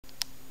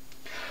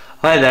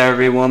Hi there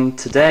everyone,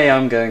 today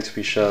I'm going to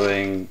be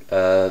showing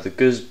the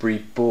Gooseberry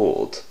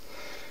Board.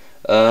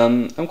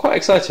 I'm quite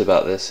excited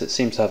about this. It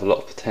seems to have a lot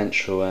of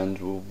potential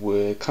and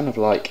we're kind of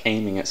like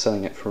aiming at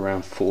selling it for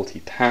around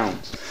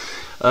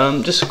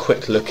 £40. Just a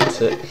quick look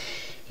at it.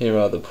 Here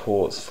are the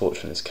ports.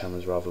 Fortunately this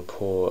camera's rather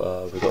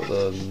poor. We've got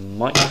the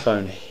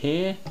microphone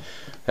here, we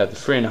have the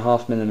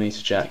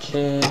 3.5mm jack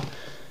here,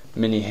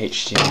 mini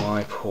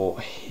HDMI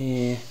port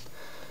here,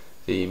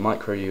 the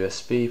micro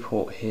USB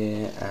port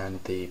here,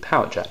 and the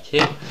power jack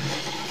here.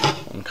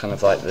 On kind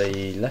of like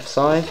the left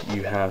side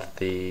you have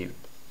the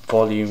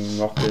volume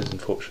rockers.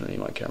 Unfortunately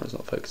my camera's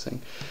not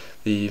focusing.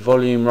 The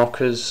volume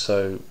rockers,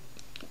 so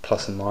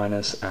plus and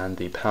minus, and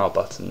the power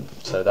button,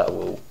 so that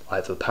will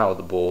either power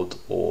the board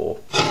or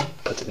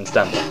put it in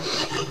standby.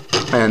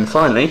 And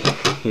finally,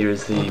 here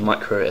is the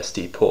micro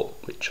SD port,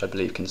 which I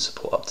believe can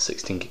support up to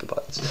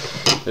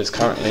 16GB. There's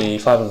currently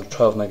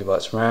 512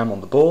 megabytes RAM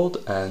on the board,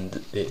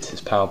 and it is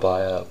powered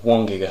by a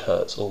 1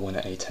 GHz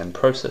Allwinner A10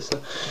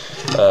 processor.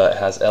 It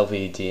has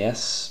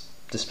LVDS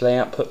display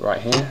output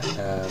right here,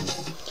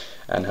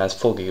 and has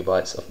 4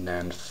 GB of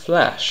NAND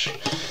flash.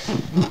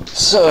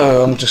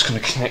 So I'm just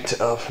going to connect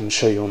it up and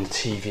show you on the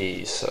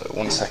TV, so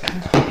 1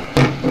 second.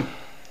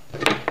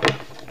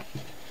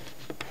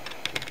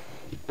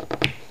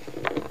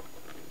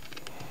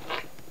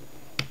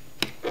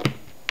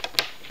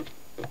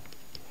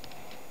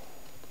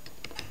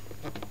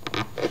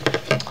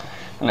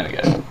 And there we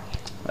go.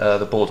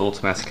 The board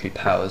automatically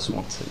powers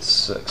once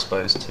it's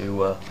exposed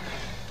to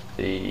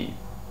the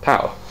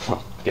power,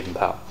 well, given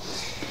power.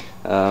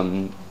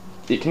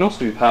 It can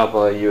also be powered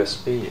by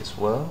USB as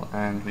well,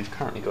 and we've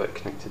currently got it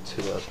connected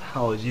to a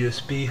powered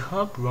USB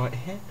hub right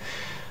here.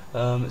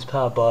 It's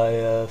powered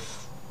by,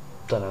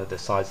 don't know the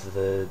size of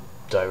the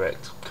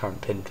direct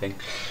current pin thing,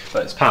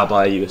 but it's powered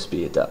by a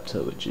USB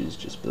adapter which is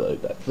just below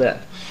back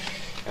there.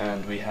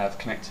 And we have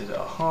connected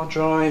a hard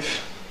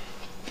drive,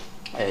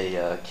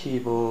 a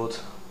keyboard,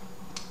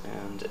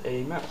 and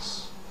a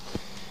mouse.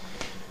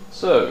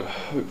 So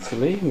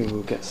hopefully we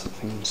will get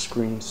something on the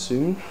screen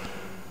soon.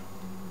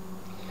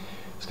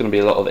 There's going to be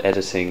a lot of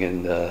editing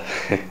and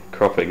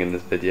cropping in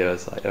this video,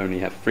 as I only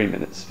have 3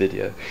 minutes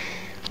video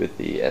with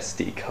the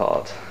SD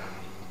card.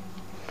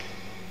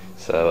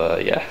 So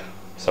yeah,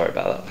 sorry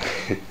about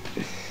that.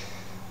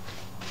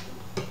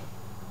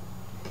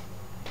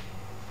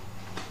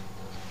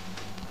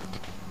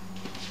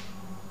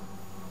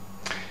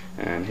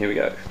 And here we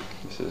go.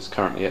 This is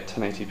currently at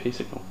 1080p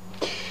signal.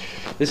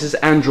 This is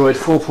Android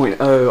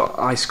 4.0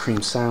 ice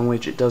cream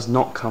sandwich. It does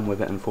not come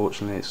with it,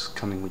 unfortunately. It's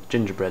coming with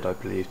gingerbread, I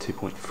believe,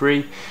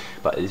 2.3,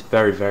 but it is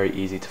very, very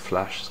easy to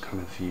flash. It's kind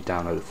of, you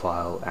download a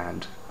file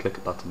and click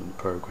a button in the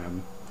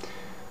program, a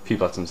few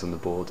buttons on the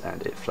board,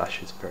 and it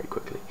flashes very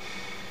quickly.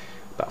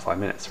 About 5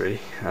 minutes really.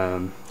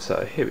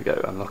 So here we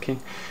go, unlocking.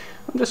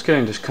 I'm just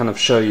going to kind of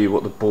show you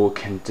what the board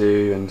can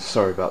do, and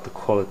sorry about the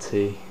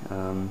quality.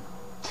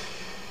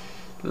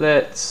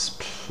 Let's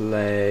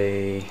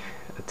play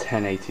a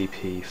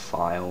 1080p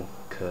file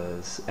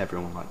because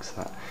everyone likes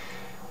that.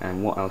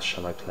 And what else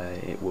shall I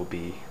play? It will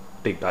be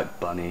Big Bad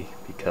Bunny,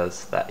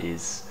 because that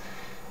is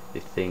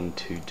the thing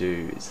to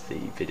do, is the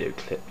video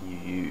clip you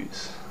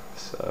use.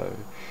 So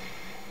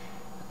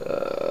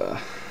here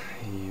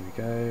we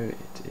go.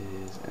 It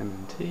is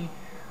MMT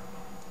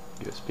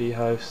USB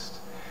host.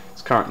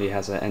 It currently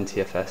has an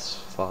NTFS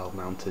file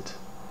mounted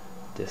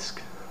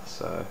disk,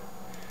 so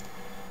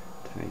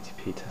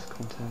 1080p test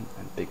content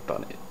and Big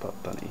Bunny.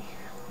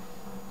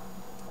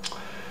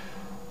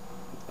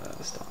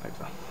 Let's start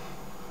over.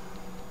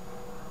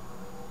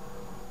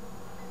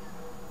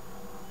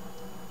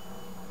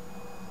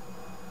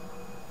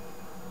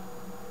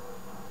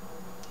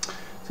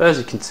 So as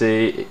you can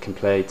see, it can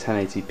play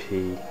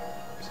 1080p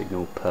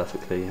signal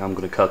perfectly. I'm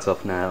going to cut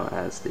off now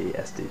as the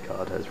SD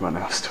card has run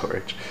out of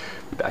storage.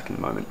 Be back in a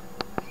moment.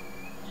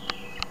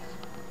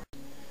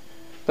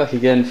 Back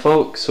again,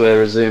 folks. We're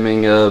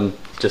resuming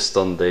just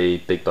on the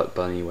Big Buck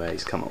Bunny, where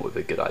he's come up with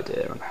a good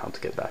idea on how to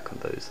get back on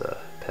those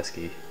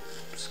pesky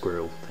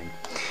squirrel thing.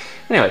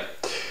 Anyway,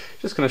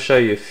 just going to show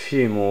you a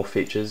few more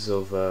features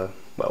of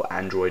well,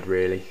 Android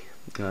really.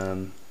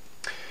 We'll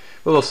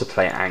also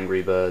play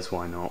Angry Birds,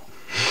 why not?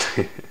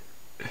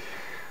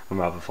 I'm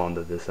rather fond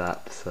of this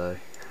app, so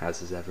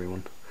as is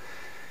everyone.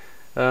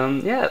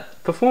 Yeah,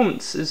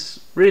 performance is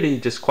really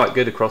just quite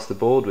good across the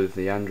board with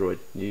the Android.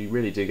 You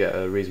really do get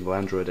a reasonable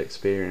Android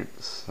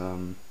experience.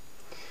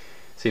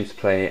 Seems to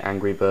play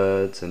Angry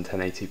Birds and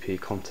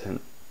 1080p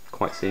content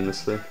quite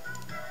seamlessly.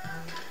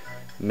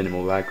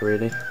 Minimal lag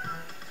really.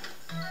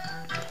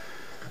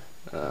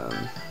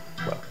 Well,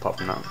 apart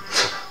from that.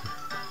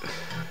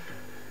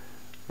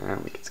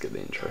 And we can skip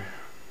the intro.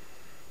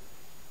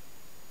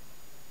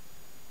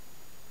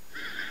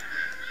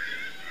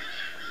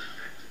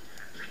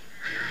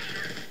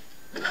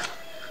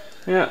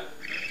 Yeah.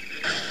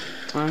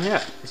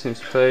 Yeah, it seems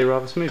to play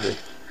rather smoothly.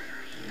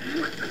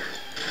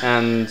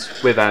 And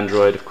with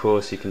Android, of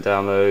course, you can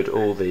download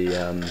all the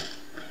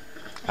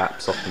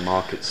apps off the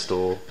Market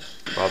Store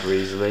rather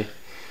easily.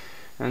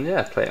 And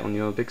yeah, play it on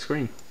your big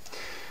screen.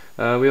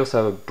 We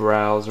also have a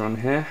browser on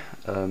here.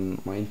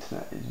 My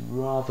internet is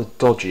rather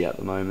dodgy at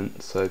the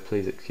moment, so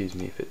please excuse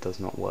me if it does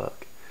not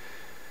work.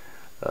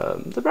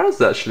 The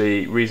browser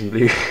actually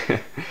reasonably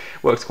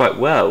works quite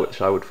well,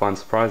 which I would find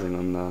surprising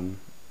on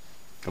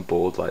a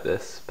board like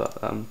this, but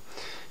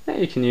yeah,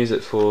 you can use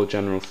it for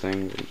general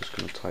things. I'm just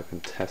going to type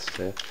in test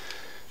here,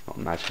 not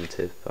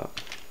imaginative, but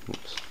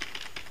whoops,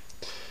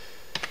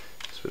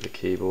 just with the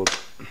keyboard.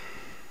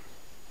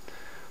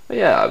 But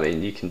yeah, I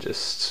mean, you can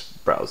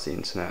just browse the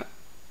internet,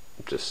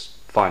 just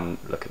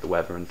look at the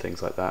weather and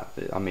things like that.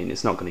 I mean,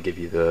 it's not going to give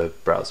you the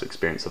browser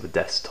experience of a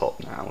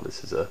desktop now.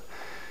 This is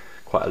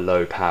quite a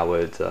low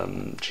powered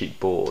cheap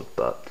board,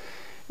 but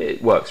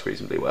it works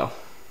reasonably well.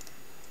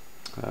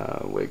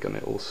 We're going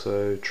to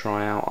also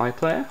try out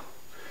iPlayer,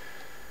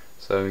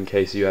 so in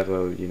case you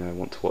ever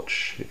want to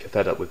watch, if you're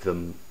fed up with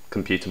the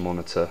computer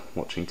monitor,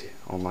 watching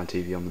online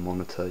TV on the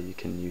monitor, you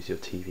can use your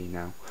TV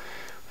now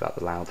without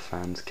the loud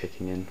fans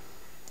kicking in.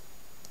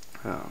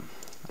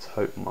 Let's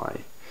hope my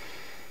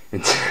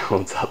internet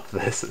holds up for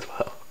this as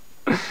well.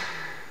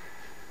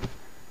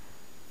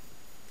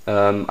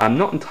 I'm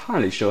not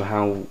entirely sure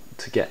how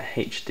to get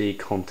HD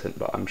content,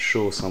 but I'm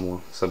sure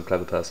some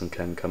clever person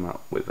can come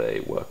up with a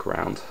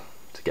workaround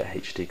to get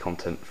HD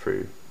content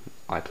through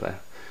iPlayer.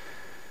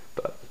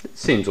 But it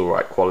seems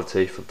alright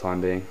quality for the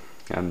time being,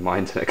 and my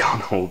internet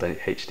can't hold any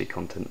HD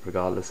content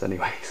regardless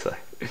anyway, so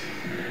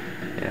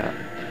yeah.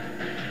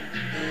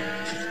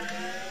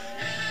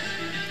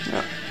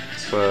 Yeah,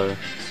 so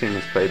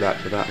seamless playback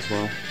for that as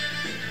well.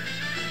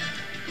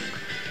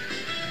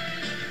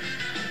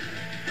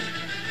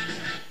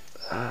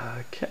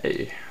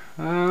 Okay,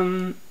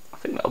 I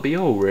think that'll be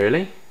all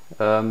really.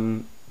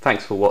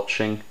 Thanks for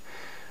watching.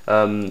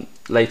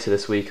 Later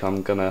this week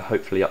I'm gonna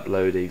hopefully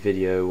upload a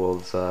video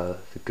of the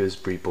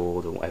Gooseberry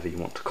Board, or whatever you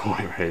want to call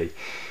it really,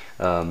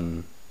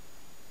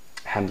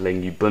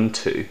 handling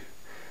Ubuntu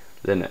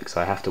Linux.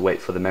 I have to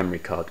wait for the memory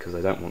card because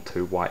I don't want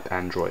to wipe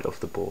Android off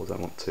the board. I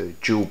want to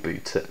dual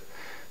boot it.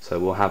 So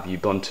we'll have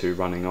Ubuntu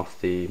running off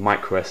the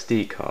micro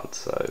SD card.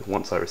 So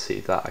once I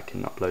receive that, I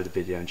can upload a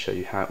video and show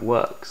you how it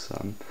works.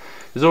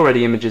 There's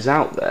already images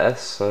out there,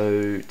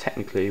 so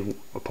technically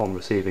upon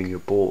receiving your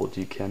board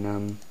you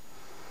can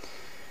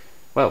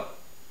well,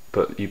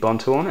 put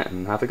Ubuntu on it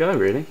and have a go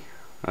really.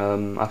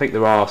 I think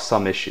there are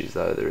some issues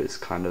though. There is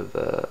kind of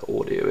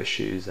audio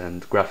issues,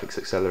 and graphics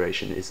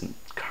acceleration isn't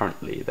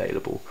currently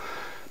available,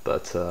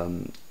 but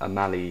a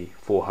Mali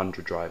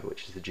 400 driver,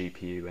 which is the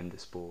GPU in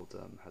this board,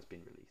 has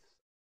been released.